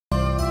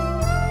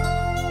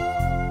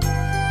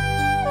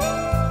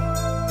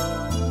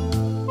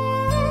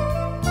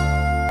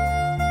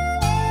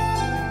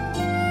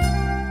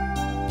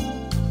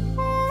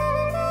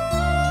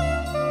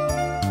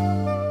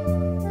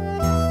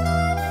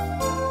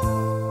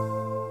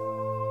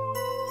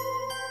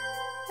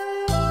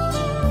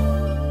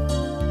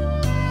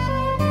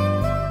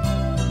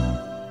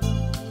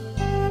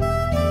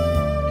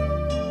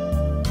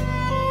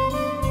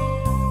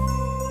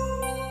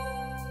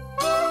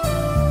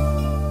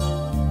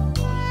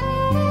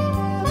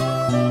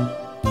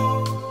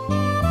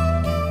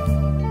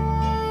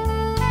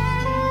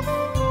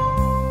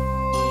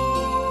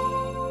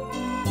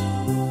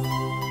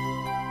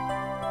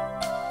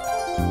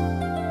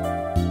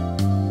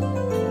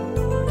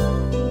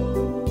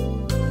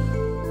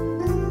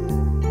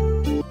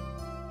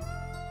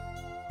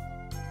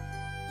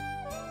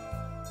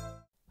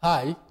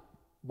Hi,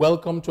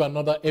 welcome to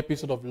another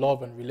episode of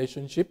Love and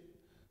Relationship.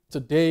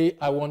 Today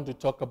I want to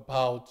talk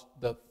about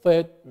the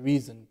third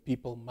reason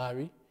people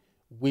marry,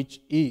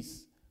 which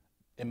is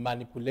a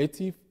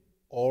manipulative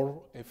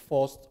or a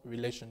forced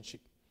relationship.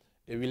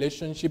 A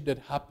relationship that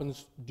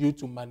happens due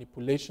to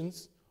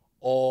manipulations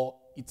or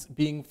it's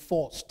being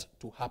forced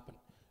to happen.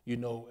 You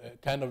know, a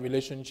kind of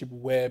relationship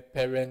where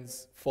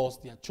parents force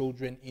their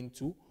children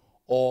into,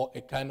 or a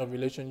kind of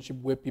relationship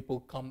where people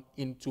come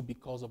into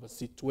because of a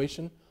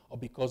situation or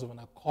because of an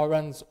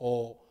occurrence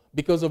or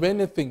because of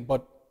anything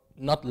but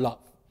not love.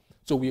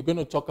 So we're going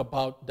to talk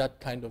about that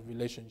kind of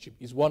relationship.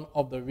 It's one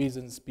of the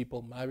reasons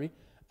people marry,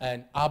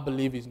 and I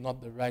believe is not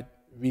the right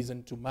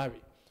reason to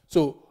marry.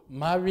 So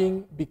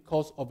marrying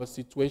because of a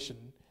situation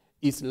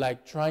is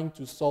like trying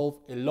to solve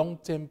a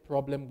long-term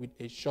problem with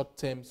a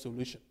short-term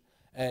solution.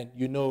 And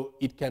you know,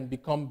 it can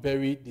become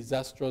very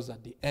disastrous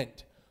at the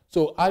end.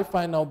 So I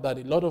find out that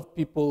a lot of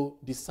people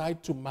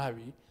decide to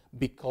marry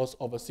because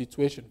of a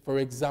situation. For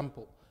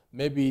example,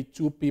 maybe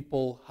two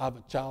people have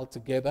a child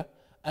together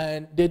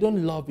and they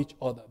don't love each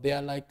other. They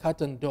are like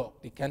cat and dog.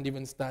 They can't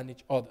even stand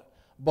each other.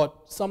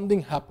 But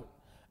something happened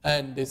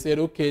and they said,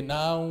 okay,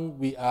 now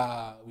we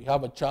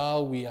have a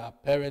child, we are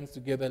parents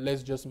together,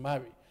 let's just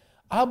marry.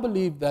 I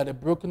believe that a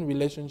broken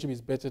relationship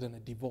is better than a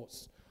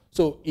divorce.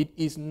 So it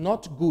is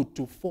not good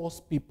to force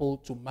people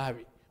to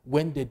marry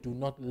when they do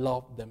not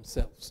love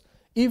themselves.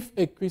 If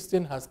a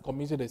Christian has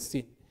committed a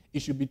sin, it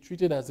should be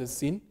treated as a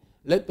sin.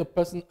 Let the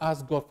person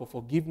ask God for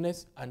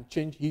forgiveness and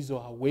change his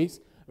or her ways,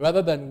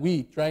 rather than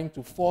we trying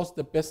to force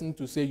the person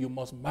to say, you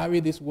must marry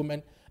this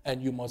woman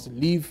and you must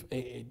live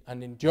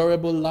an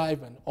endurable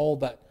life and all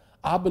that.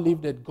 I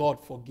believe that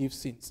God forgives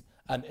sins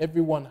and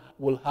everyone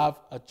will have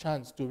a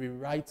chance to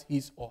rewrite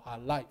his or her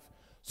life.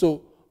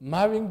 So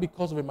marrying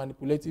because of a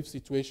manipulative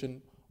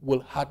situation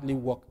will hardly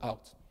work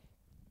out.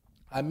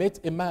 I met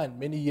a man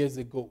many years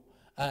ago,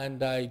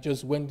 and I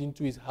just went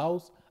into his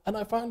house, and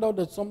I found out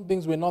that some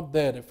things were not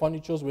there. The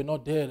furnitures were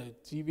not there, the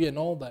TV and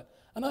all that.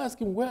 And I asked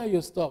him, where are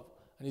your stuff?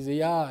 And he said,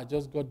 yeah, I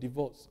just got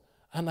divorced.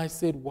 And I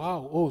said,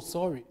 wow, oh,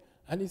 sorry.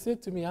 And he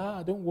said to me,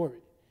 don't worry.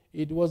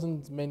 It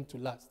wasn't meant to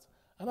last.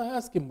 And I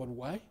asked him, but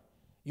why?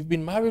 You've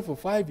been married for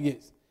 5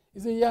 years. He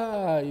said,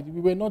 yeah,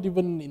 we were not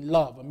even in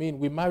love. I mean,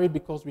 we married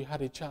because we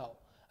had a child.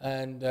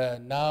 And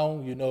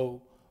now, you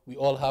know, we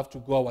all have to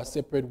go our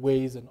separate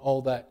ways and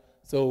all that.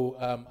 So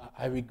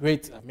I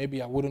regret,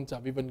 maybe I wouldn't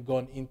have even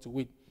gone into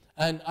it.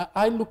 And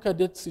I look at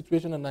that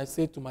situation and I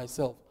say to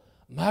myself,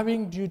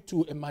 marrying due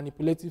to a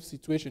manipulative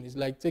situation is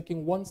like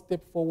taking one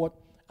step forward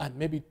and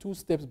maybe 2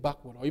 steps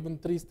backward or even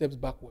 3 steps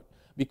backward.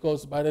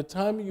 Because by the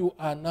time you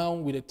are now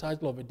with the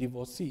title of a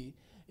divorcee,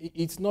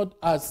 it's not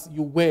as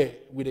you were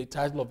with the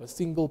title of a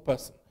single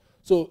person.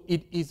 So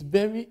it is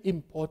very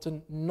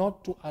important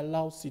not to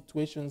allow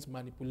situations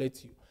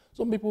manipulate you.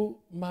 Some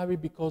people marry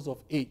because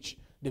of age.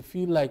 They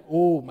feel like,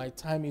 oh, my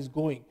time is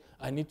going.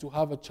 I need to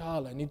have a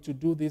child. I need to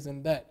do this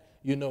and that,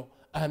 you know.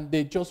 And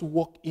they just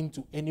walk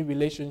into any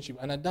relationship.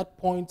 And at that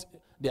point,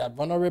 they are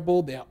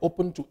vulnerable. They are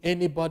open to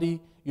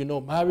anybody, you know,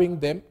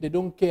 marrying them. They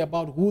don't care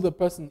about who the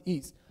person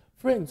is.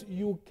 Friends,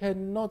 you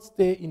cannot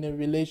stay in a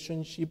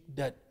relationship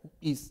that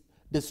is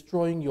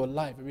destroying your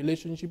life, a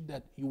relationship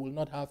that you will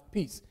not have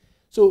peace.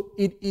 So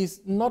it is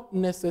not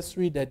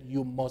necessary that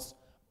you must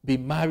be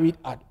married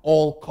at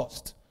all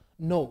costs.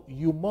 No,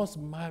 you must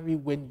marry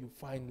when you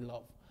find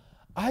love.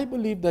 I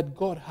believe that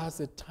God has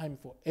a time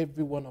for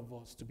every one of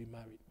us to be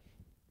married.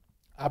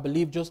 I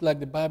believe just like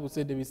the Bible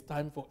said, there is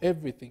time for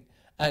everything.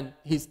 And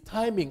his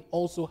timing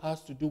also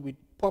has to do with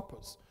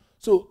purpose.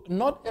 So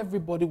not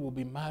everybody will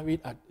be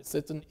married at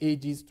certain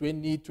ages,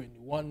 20,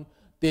 21,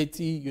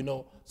 30, you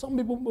know. Some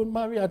people will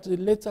marry at a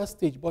later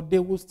stage, but they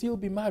will still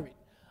be married.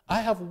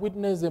 I have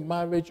witnessed a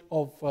marriage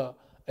of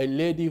a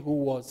lady who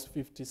was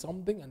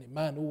 50-something and a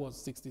man who was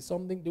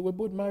 60-something. They were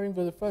both marrying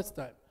for the first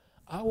time.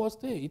 I was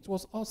there. It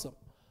was awesome.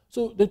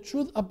 So the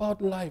truth about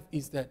life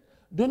is that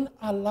don't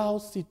allow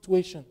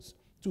situations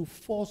to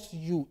force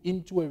you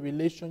into a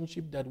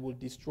relationship that will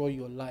destroy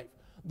your life.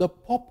 The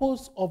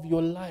purpose of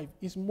your life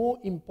is more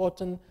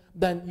important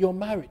than your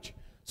marriage.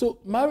 So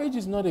marriage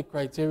is not a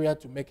criteria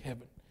to make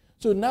heaven.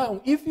 So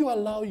now, if you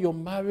allow your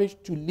marriage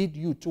to lead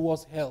you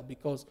towards hell,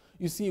 because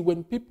you see,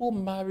 when people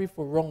marry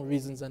for wrong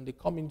reasons and they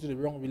come into the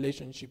wrong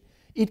relationship,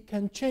 it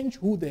can change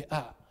who they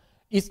are.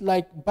 It's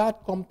like bad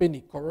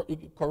company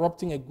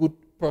corrupting a good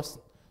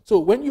person. So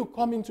when you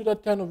come into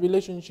that kind of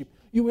relationship,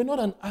 you were not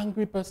an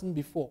angry person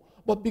before,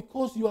 but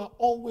because you are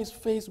always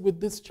faced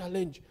with this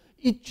challenge,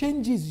 it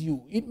changes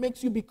you. It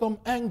makes you become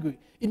angry.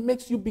 It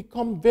makes you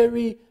become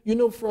very,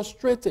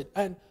 frustrated,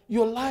 and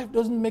your life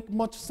doesn't make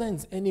much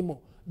sense anymore,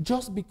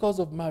 just because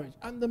of marriage.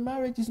 And the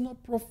marriage is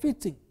not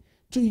profiting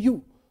to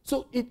you.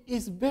 So it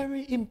is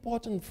very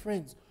important,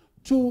 friends,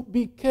 to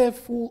be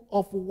careful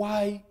of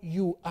why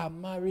you are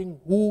marrying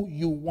who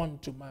you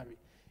want to marry.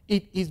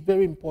 It is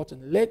very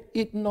important. Let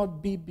it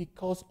not be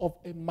because of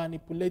a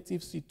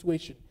manipulative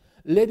situation.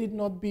 Let it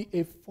not be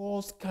a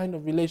false kind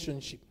of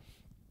relationship.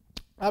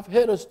 I've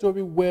heard a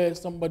story where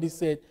somebody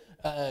said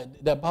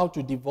they're about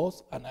to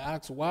divorce, and I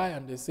asked why,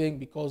 and they're saying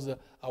because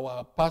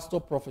our pastor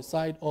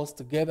prophesied us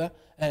together,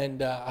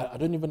 and I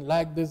don't even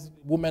like this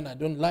woman, I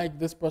don't like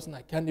this person,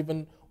 I can't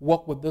even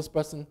work with this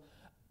person.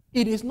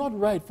 It is not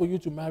right for you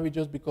to marry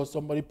just because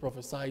somebody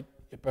prophesied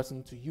a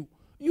person to you.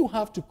 You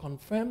have to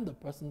confirm the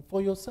person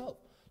for yourself.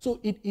 So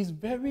it is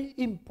very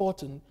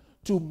important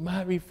to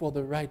marry for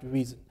the right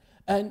reason.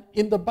 And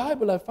in the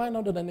Bible, I find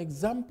out that an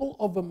example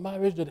of a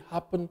marriage that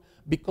happened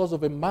because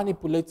of a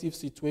manipulative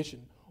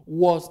situation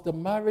was the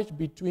marriage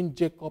between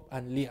Jacob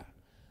and Leah.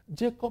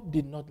 Jacob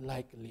did not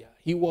like Leah.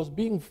 He was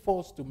being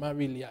forced to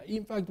marry Leah.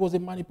 In fact, it was a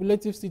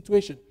manipulative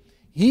situation.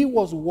 He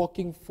was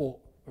working for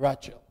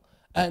Rachel.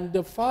 And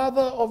the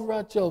father of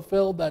Rachel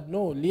felt that,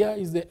 no, Leah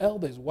is the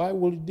eldest. Why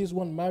will this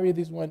one marry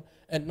this one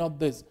and not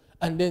this?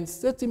 And then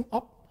set him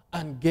up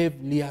and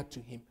gave Leah to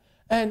him.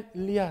 And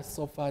Leah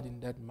suffered in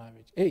that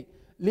marriage. Hey,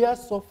 Leah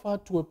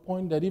suffered to a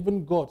point that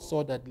even God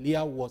saw that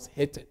Leah was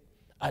hated.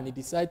 And he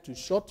decided to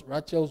shut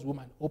Rachel's womb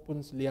and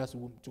opens Leah's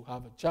womb to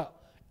have a child.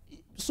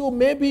 So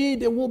maybe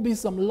there will be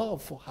some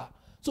love for her.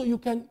 So you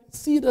can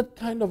see that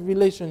kind of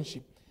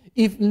relationship.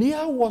 If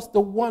Leah was the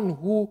one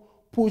who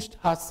pushed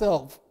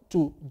herself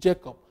to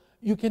Jacob,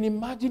 you can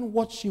imagine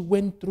what she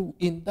went through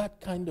in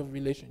that kind of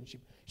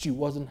relationship. She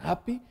wasn't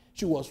happy.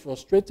 She was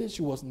frustrated.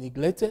 She was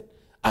neglected.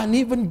 And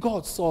even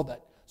God saw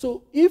that.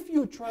 So if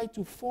you try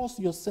to force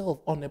yourself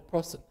on a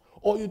person,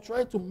 or you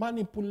try to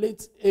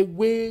manipulate a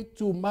way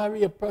to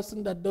marry a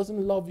person that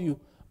doesn't love you,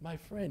 my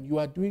friend, you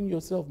are doing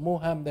yourself more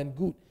harm than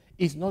good.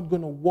 It's not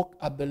going to work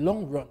at the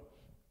long run.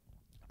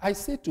 I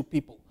say to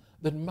people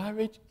that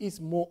marriage is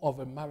more of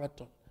a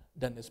marathon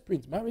than a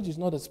sprint. Marriage is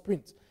not a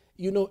sprint.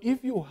 You know,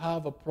 if you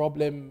have a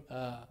problem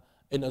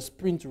in a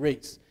sprint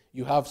race,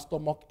 you have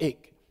stomach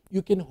ache,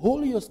 you can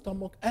hold your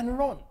stomach and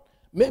run.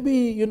 Maybe,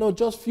 you know,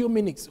 just few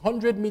minutes,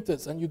 100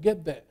 meters, and you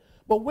get there.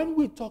 But when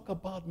we talk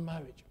about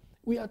marriage,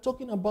 we are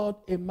talking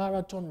about a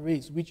marathon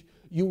race, which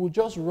you will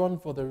just run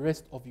for the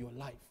rest of your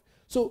life.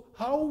 So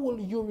how will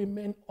you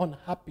remain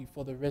unhappy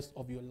for the rest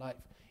of your life?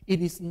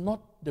 It is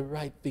not the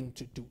right thing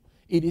to do.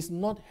 It is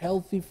not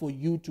healthy for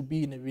you to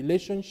be in a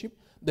relationship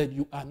that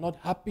you are not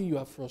happy, you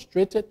are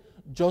frustrated,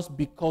 just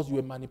because you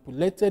were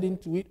manipulated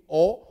into it,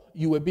 or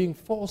you were being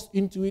forced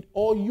into it,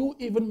 or you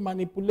even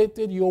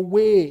manipulated your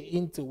way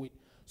into it.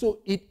 So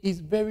it is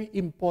very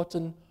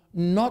important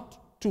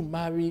not to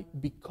marry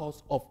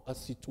because of a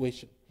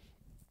situation.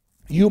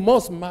 You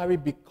must marry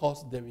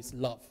because there is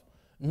love,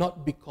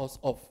 not because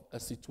of a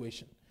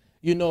situation.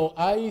 You know,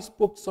 I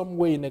spoke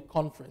somewhere in a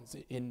conference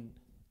in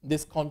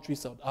this country,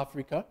 South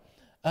Africa,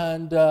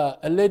 and a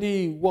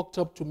lady walked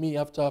up to me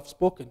after I've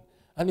spoken,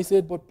 and he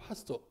said, but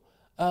Pastor,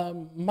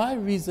 my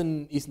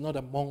reason is not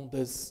among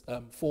these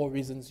 4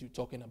 reasons you're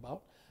talking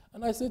about.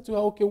 And I said to her,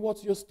 okay,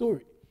 what's your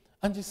story?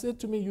 And she said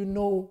to me, you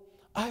know,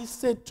 I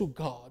said to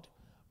God,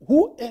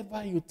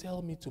 whoever you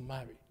tell me to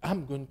marry,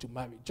 I'm going to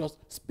marry. Just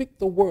speak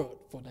the word,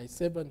 for thy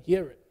servant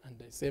heareth, and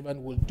thy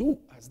servant will do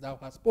as thou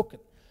hast spoken.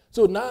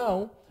 So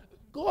now,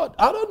 God,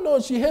 I don't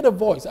know, she heard a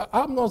voice.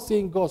 I'm not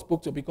saying God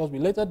spoke to her, because we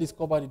later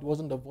discovered it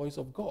wasn't the voice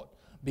of God,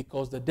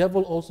 because the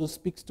devil also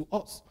speaks to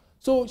us.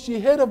 So she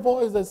heard a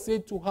voice that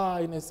said to her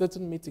in a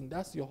certain meeting,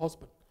 that's your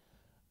husband.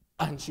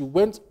 And she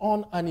went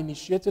on and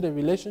initiated a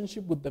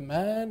relationship with the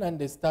man, and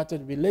they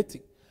started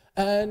relating.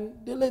 And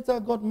they later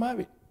got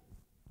married.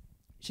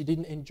 She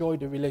didn't enjoy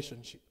the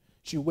relationship.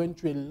 She went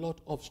through a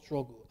lot of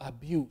struggle,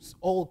 abuse,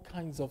 all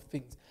kinds of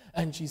things.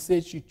 And she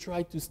said she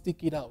tried to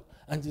stick it out.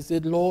 And she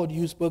said, Lord,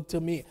 you spoke to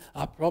me.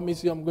 I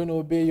promise you I'm going to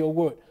obey your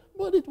word.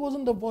 But it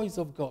wasn't the voice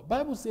of God.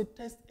 Bible said,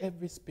 test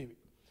every spirit.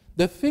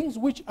 The things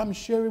which I'm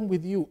sharing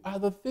with you are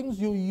the things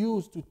you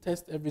use to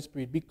test every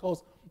spirit,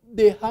 because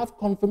they have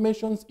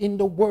confirmations in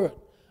the word.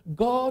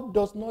 God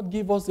does not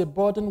give us a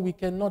burden we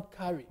cannot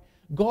carry.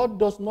 God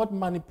does not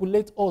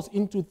manipulate us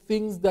into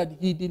things that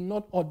he did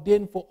not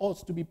ordain for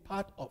us to be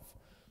part of.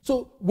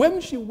 So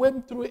when she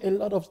went through a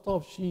lot of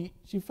stuff, she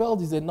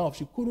felt it's enough.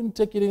 She couldn't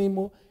take it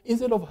anymore.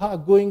 Instead of her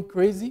going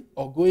crazy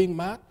or going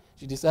mad,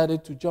 she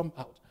decided to jump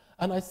out.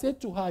 And I said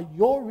to her,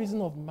 your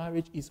reason of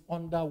marriage is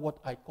under what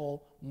I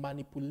call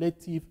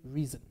manipulative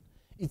reason.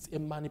 It's a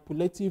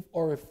manipulative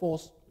or a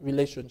forced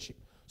relationship.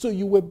 So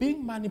you were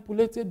being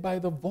manipulated by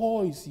the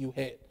voice you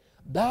heard.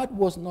 That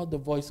was not the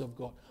voice of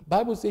God.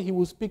 Bible says he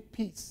will speak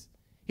peace.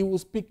 He will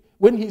speak.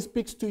 When he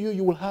speaks to you,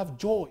 you will have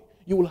joy.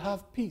 You will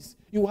have peace.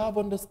 You will have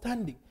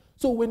understanding.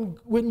 So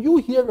when you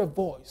hear a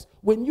voice,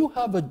 when you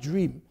have a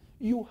dream,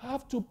 you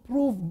have to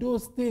prove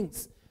those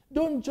things.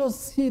 Don't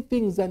just see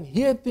things and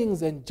hear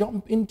things and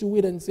jump into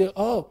it and say,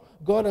 oh,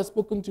 God has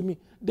spoken to me.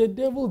 The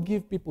devil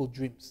gives people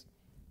dreams.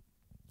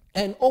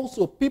 And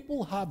also,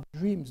 people have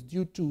dreams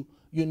due to,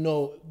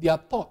 their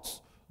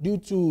thoughts, due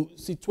to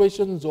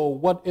situations or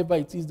whatever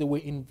it is they were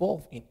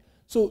involved in.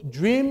 So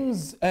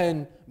dreams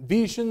and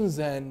visions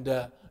and,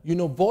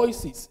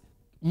 voices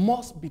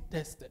must be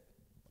tested.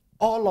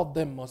 All of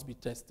them must be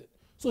tested.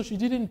 So she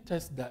didn't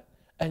test that,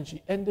 and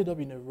she ended up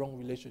in a wrong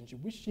relationship,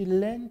 which she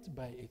learned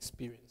by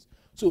experience.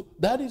 So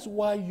that is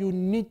why you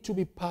need to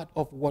be part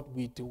of what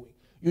we're doing.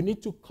 You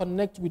need to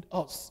connect with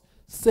us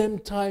same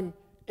time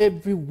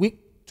every week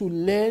to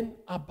learn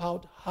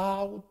about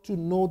how to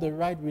know the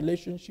right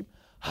relationship,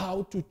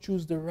 how to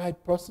choose the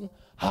right person,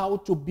 how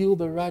to build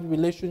the right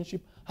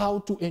relationship, how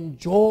to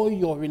enjoy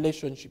your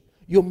relationship,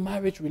 your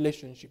marriage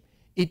relationship.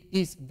 It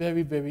is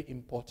very, very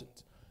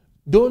important.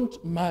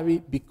 Don't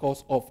marry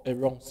because of a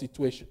wrong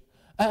situation.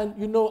 And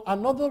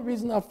another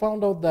reason I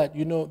found out that,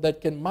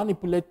 that can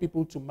manipulate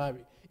people to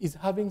marry is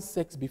having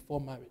sex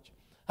before marriage.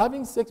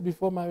 Having sex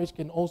before marriage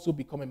can also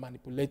become a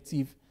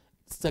manipulative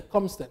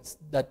circumstance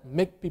that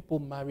make people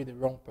marry the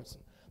wrong person.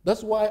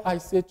 That's why I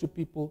say to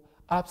people,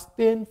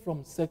 abstain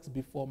from sex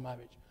before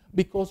marriage.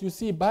 Because you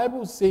see,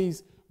 Bible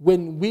says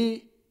when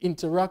we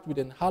interact with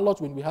an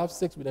harlot, when we have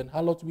sex with an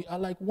harlot, we are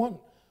like one.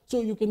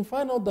 So you can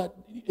find out that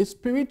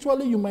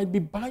spiritually you might be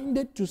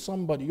binded to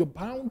somebody. You're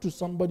bound to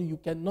somebody you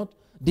cannot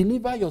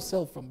deliver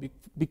yourself from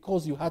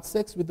because you had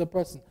sex with the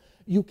person.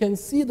 You can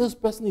see this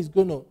person is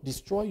going to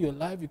destroy your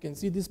life. You can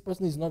see this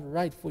person is not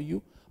right for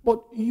you,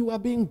 but you are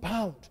being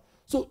bound.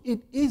 So it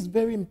is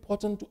very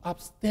important to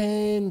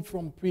abstain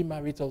from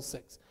premarital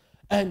sex.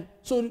 And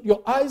so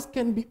your eyes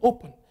can be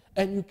open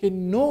and you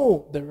can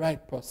know the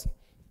right person.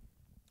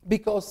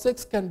 Because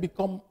sex can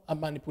become a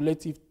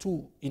manipulative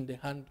tool in the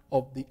hand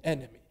of the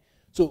enemy.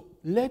 So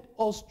let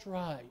us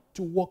try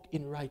to walk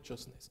in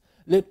righteousness.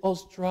 Let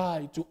us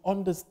try to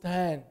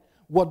understand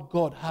what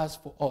God has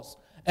for us.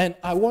 And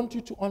I want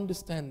you to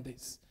understand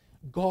this.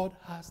 God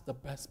has the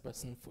best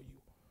person for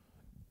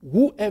you.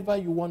 Whoever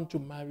you want to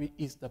marry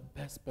is the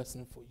best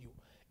person for you.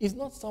 It's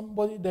not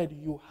somebody that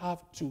you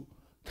have to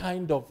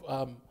kind of,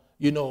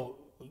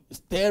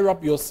 stir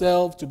up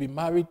yourself to be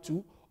married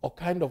to, or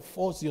kind of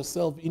force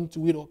yourself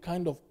into it, or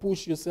kind of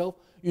push yourself.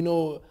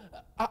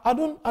 I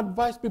don't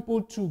advise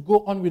people to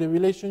go on with a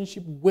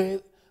relationship where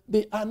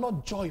they are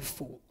not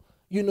joyful,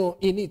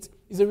 in it.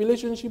 It's a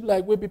relationship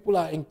like where people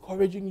are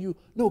encouraging you.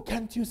 No,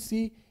 can't you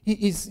see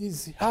he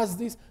has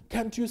this?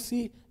 Can't you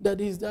see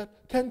that is that?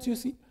 Can't you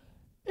see?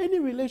 Any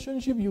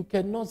relationship you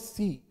cannot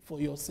see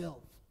for yourself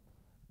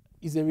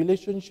is a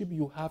relationship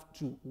you have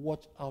to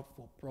watch out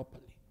for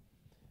properly.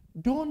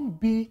 Don't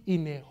be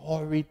in a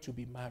hurry to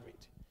be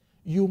married.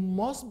 You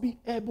must be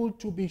able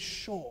to be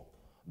sure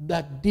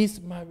that this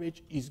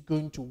marriage is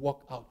going to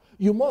work out.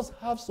 You must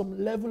have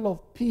some level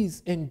of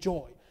peace and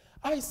joy.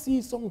 I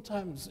see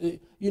sometimes,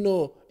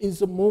 in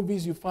some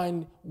movies you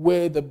find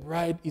where the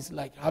bride is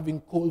like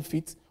having cold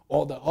feet,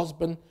 or the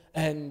husband,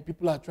 and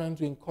people are trying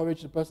to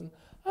encourage the person.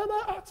 And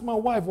I asked my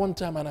wife one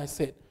time and I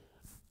said,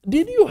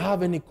 did you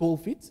have any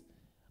cold feet?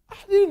 I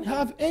didn't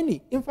have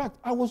any. In fact,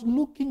 I was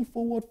looking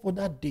forward for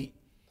that day.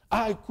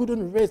 I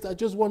couldn't rest. I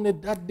just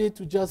wanted that day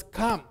to just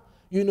come.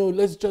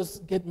 Let's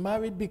just get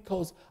married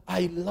because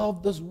I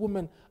love this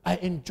woman. I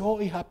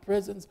enjoy her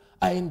presence.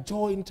 I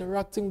enjoy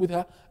interacting with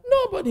her.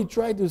 Nobody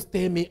tried to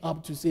stir me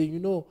up to say,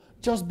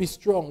 just be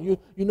strong. You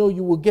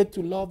will get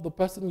to love the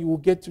person. You will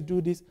get to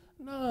do this.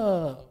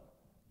 No,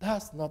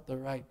 that's not the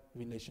right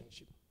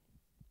relationship.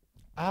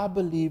 I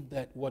believe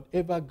that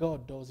whatever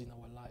God does in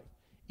our life,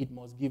 it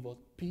must give us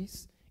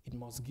peace. It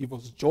must give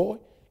us joy.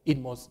 It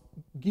must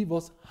give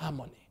us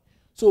harmony.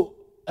 So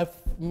a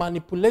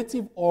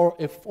manipulative or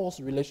a forced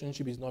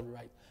relationship is not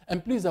right.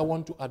 And please, I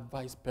want to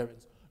advise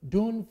parents,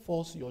 don't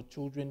force your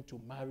children to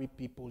marry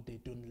people they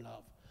don't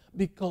love,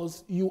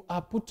 because you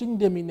are putting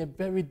them in a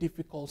very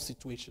difficult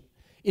situation,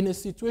 in a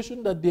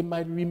situation that they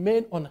might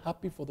remain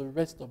unhappy for the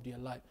rest of their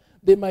life.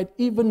 They might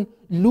even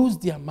lose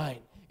their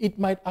mind. It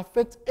might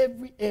affect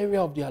every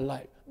area of their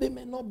life. They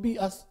may not be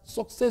as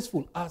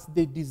successful as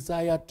they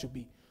desire to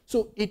be.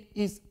 So it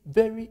is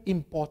very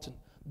important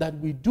that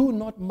we do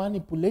not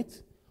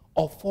manipulate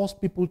or force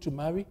people to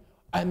marry,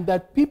 and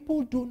that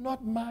people do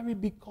not marry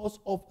because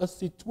of a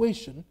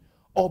situation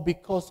or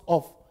because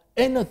of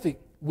anything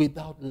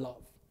without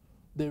love.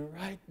 The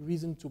right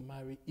reason to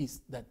marry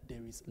is that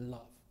there is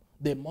love.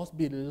 There must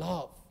be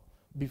love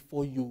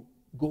before you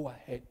go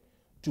ahead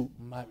to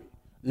marry.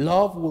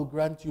 Love will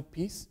grant you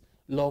peace.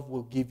 Love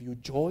will give you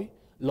joy.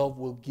 Love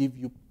will give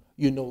you,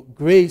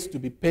 grace to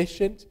be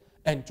patient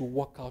and to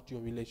work out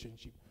your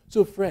relationship.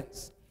 So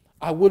friends,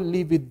 I will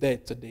leave it there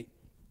today.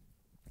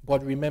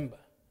 But remember,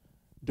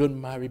 don't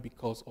marry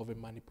because of a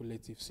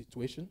manipulative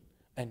situation,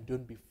 and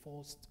don't be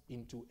forced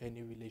into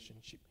any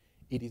relationship.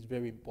 It is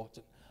very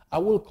important. I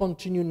will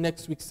continue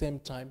next week, same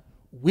time,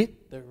 with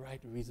the right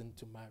reason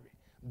to marry.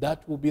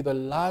 That will be the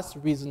last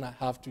reason I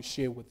have to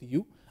share with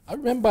you. I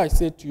remember I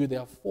said to you there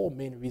are 4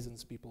 main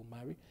reasons people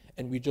marry,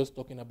 and we're just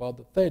talking about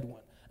the third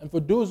one. And for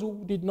those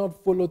who did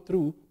not follow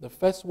through, the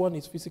first one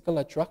is physical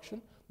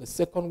attraction. The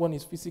second one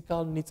is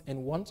physical needs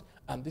and wants.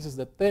 And this is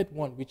the third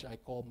one, which I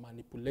call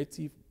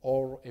manipulative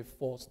or a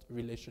forced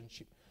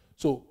relationship.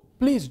 So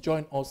please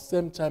join us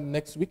same time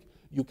next week.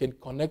 You can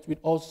connect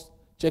with us.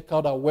 Check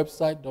out our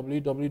website,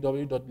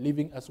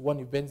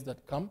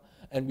 www.livingasoneevents.com.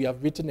 And we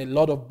have written a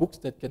lot of books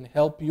that can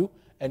help you.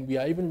 And we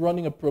are even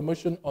running a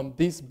promotion on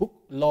this book,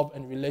 Love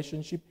and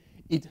Relationship.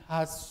 It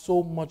has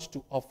so much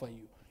to offer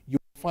you. You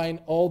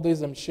find all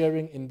this I'm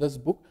sharing in this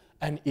book.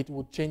 and it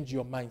will change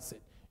your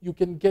mindset. You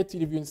can get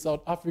it if you're in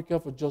South Africa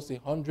for just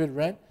 100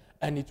 Rand,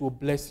 and it will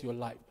bless your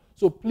life.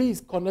 So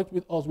please connect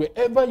with us.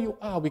 Wherever you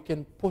are, we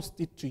can post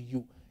it to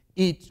you.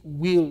 It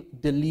will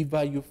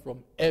deliver you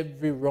from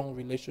every wrong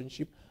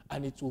relationship,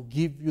 and it will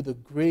give you the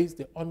grace,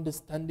 the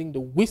understanding, the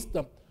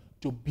wisdom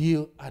to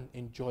build an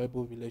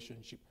enjoyable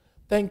relationship.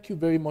 Thank you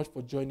very much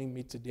for joining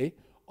me today.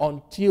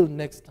 Until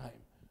next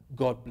time,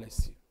 God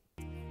bless you.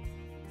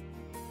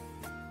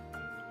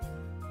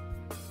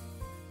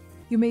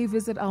 You may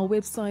visit our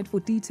website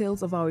for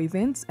details of our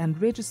events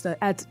and register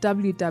at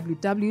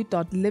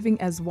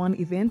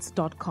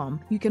www.livingasOneevents.com.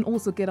 You can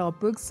also get our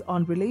books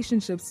on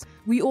relationships.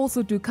 We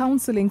also do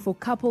counseling for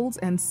couples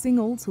and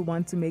singles who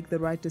want to make the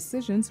right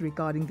decisions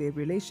regarding their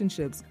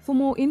relationships. For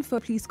more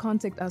info, please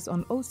contact us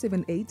on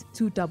 078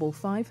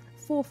 255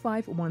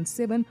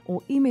 4517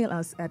 or email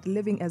us at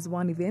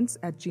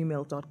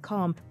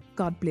livingasOneevents@gmail.com.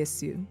 God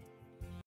bless you.